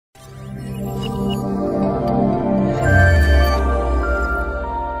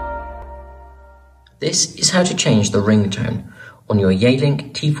This is how to change the ringtone on your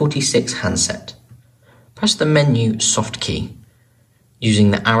Yealink T46 handset. Press the menu soft key.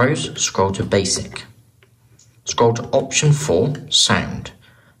 Using the arrows, scroll to Basic. Scroll to Option 4, Sound.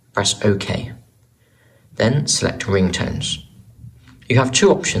 Press OK. Then select Ringtones. You have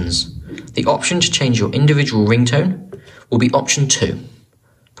two options. The option to change your individual ringtone will be Option 2.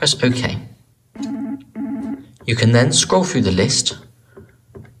 Press OK. You can then scroll through the list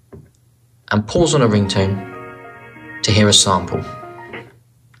and pause on a ringtone to hear a sample.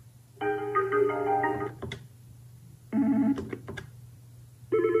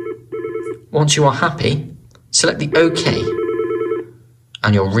 Once you are happy, select the OK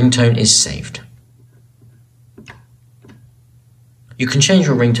and your ringtone is saved. You can change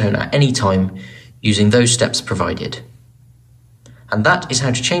your ringtone at any time using those steps provided. And that is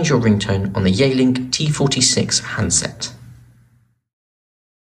how to change your ringtone on the Yealink T46 handset.